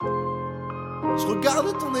Je regarde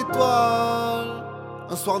ton étoile,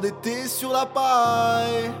 un soir d'été sur la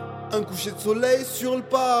paille, un coucher de soleil sur le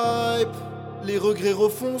pipe, les regrets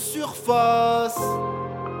refont surface.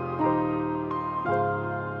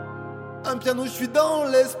 Un piano, je suis dans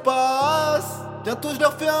l'espace, bientôt je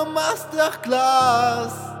leur fais un masterclass.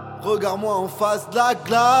 Regarde-moi en face de la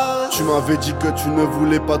glace. Tu m'avais dit que tu ne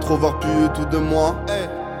voulais pas trop voir plus tout de moi.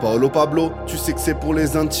 Paolo Pablo, tu sais que c'est pour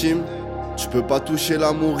les intimes. Tu peux pas toucher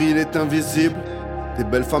l'amour, il est invisible. Des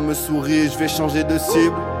belles femmes me sourient, je vais changer de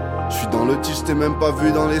cible. Je suis dans le titre, je t'ai même pas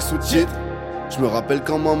vu dans les sous-titres. Je me rappelle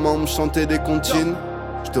quand maman me chantait des comptines.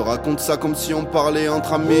 Je te raconte ça comme si on parlait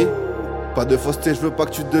entre amis. Pas de fausseté, je veux pas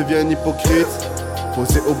que tu deviennes hypocrite.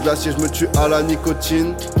 Posé au glacier, je me tue à la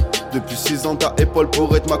nicotine. Depuis 6 ans, ta épaule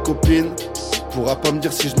pour être ma copine. Pourras pas me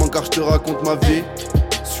dire si je mens car je te raconte ma vie.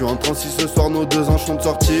 Je suis en 36 ce soir, nos 2 ans sont de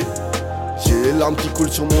sortie. J'ai les larmes qui coulent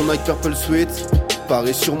sur mon Nike Purple Sweet.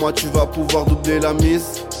 Parie sur moi, tu vas pouvoir doubler la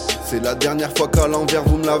mise. C'est la dernière fois qu'à l'envers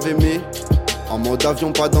vous me l'avez mis. En mode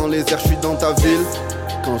avion, pas dans les airs, je suis dans ta ville.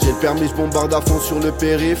 Quand j'ai le permis, je bombarde à fond sur le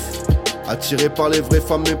périph'. Attiré par les vraies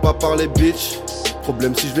femmes mais pas par les bitches.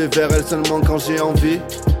 Problème si je vais vers elles seulement quand j'ai envie.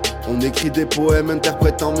 On écrit des poèmes,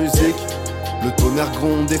 interprète en musique. Le tonnerre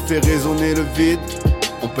gronde et fait résonner le vide.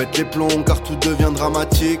 On pète les plombs car tout devient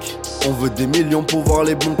dramatique. On veut des millions pour voir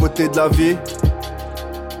les bons côtés de la vie.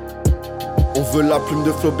 On veut la plume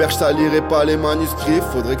de Flaubert, je salirai pas les manuscrits.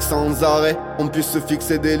 Faudrait que sans arrêt on puisse se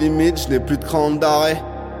fixer des limites. Je n'ai plus de cran d'arrêt.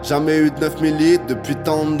 Jamais eu de 9000 litres depuis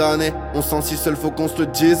tant d'années. On sent si seul faut qu'on se le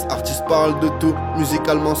dise. Artiste parle de tout,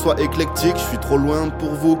 musicalement soit éclectique. Je suis trop loin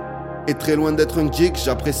pour vous et très loin d'être un geek.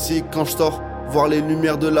 J'apprécie quand je sors voir les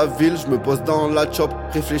lumières de la ville. Je me pose dans la chop,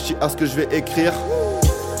 réfléchis à ce que je vais écrire.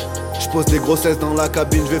 Je pose des grossesses dans la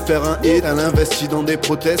cabine, je vais faire un hit. Elle investit dans des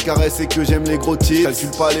prothèses car elle sait que j'aime les gros titres. Calcule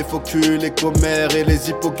pas les faux culs, les commères et les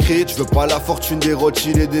hypocrites. Je veux pas la fortune des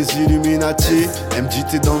Rothschild et des Illuminati. Elle me dit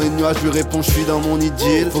t'es dans les nuages, je lui réponds je suis dans mon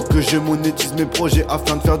idylle. Faut que je monétise mes projets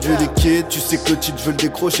afin de faire du liquide. Tu sais que le titre je veux le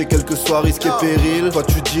décrocher quel que soit risque et péril. Toi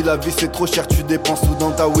tu dis la vie c'est trop cher, tu dépenses tout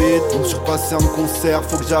dans ta weed. Pour me surpasser en concert,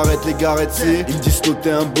 faut que j'arrête les garettes. Ils me disent que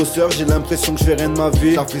t'es un bosseur, j'ai l'impression que je fais rien de ma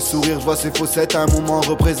vie. Ça fait sourire, je vois ces faussettes à un moment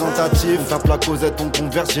représentatif. On tape la causette, on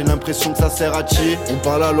converse, j'ai l'impression que ça sert à chier. On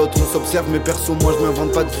parle à l'autre, on s'observe, mais perso moi je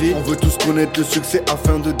m'invente pas de vie. On veut tous connaître le succès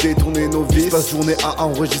afin de détourner nos vies. Passe journée à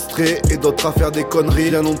enregistrer et d'autres à faire des conneries.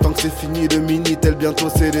 Bien longtemps que c'est fini le Minitel, bientôt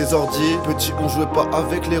c'est les ordis. Petit on jouait pas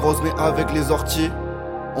avec les roses mais avec les orties.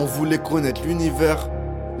 On voulait connaître l'univers,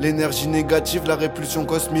 l'énergie négative, la répulsion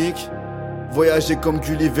cosmique. Voyager comme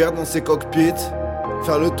Gulliver dans ses cockpits.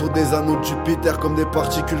 Faire le tour des anneaux de Jupiter comme des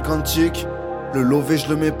particules quantiques. Le lové je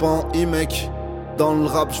le mets pas en mec. Dans le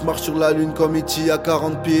rap je marche sur la lune comme E.T. à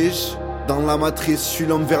 40 piges. Dans la matrice je suis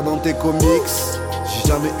l'homme vert dans tes comics. J'ai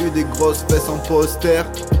jamais eu des grosses fesses en poster.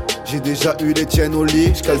 J'ai déjà eu les tiennes au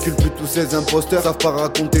lit. Je calcule plus tous ces imposteurs, savent pas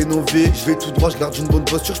raconter nos vies. Je vais tout droit, je garde une bonne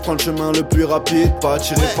posture, je prends le chemin le plus rapide. Pas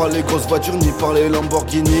attiré par les grosses voitures ni par les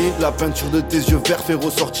Lamborghini. La peinture de tes yeux verts fait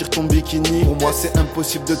ressortir ton bikini. Pour moi c'est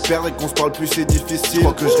impossible de te perdre et qu'on se parle plus c'est difficile. Je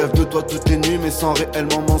crois que je rêve de toi toutes les nuits mais sans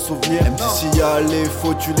réellement m'en souvenir. Elle me dit s'il y a les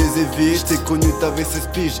faux tu les évites. Je t'ai connu t'avais 16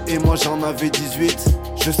 piges et moi j'en avais 18.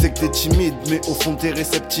 Je sais que t'es timide mais au fond t'es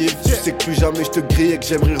réceptive. Tu sais que plus jamais je te grille et que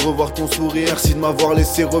j'aimerais revoir ton sourire. Merci de m'avoir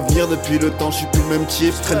laissé revenir. Depuis le temps je suis plus le même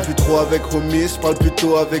type. Je traîne plus trop avec homies, je parle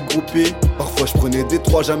plutôt avec groupie. Parfois je prenais des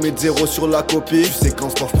 3, jamais de 0 sur la copie. Tu sais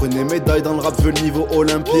qu'en sport je prenais médaille, dans le rap je veux le niveau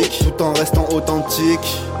olympique. Tout en restant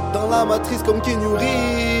authentique. Dans la matrice comme Keanu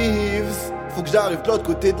Reeves. Faut que j'arrive de l'autre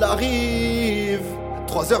côté de la rive.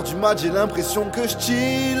 3h du mat, j'ai l'impression que je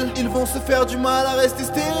chill. Ils vont se faire du mal à rester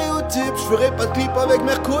stéréotypes. Je ferai pas de clip avec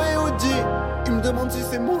Merco et Audi. Ils me demandent si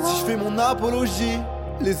c'est moi, si je fais mon apologie.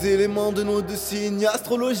 Les éléments de nos deux signes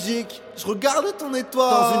astrologiques. Je regarde ton étoile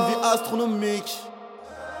dans une vie astronomique.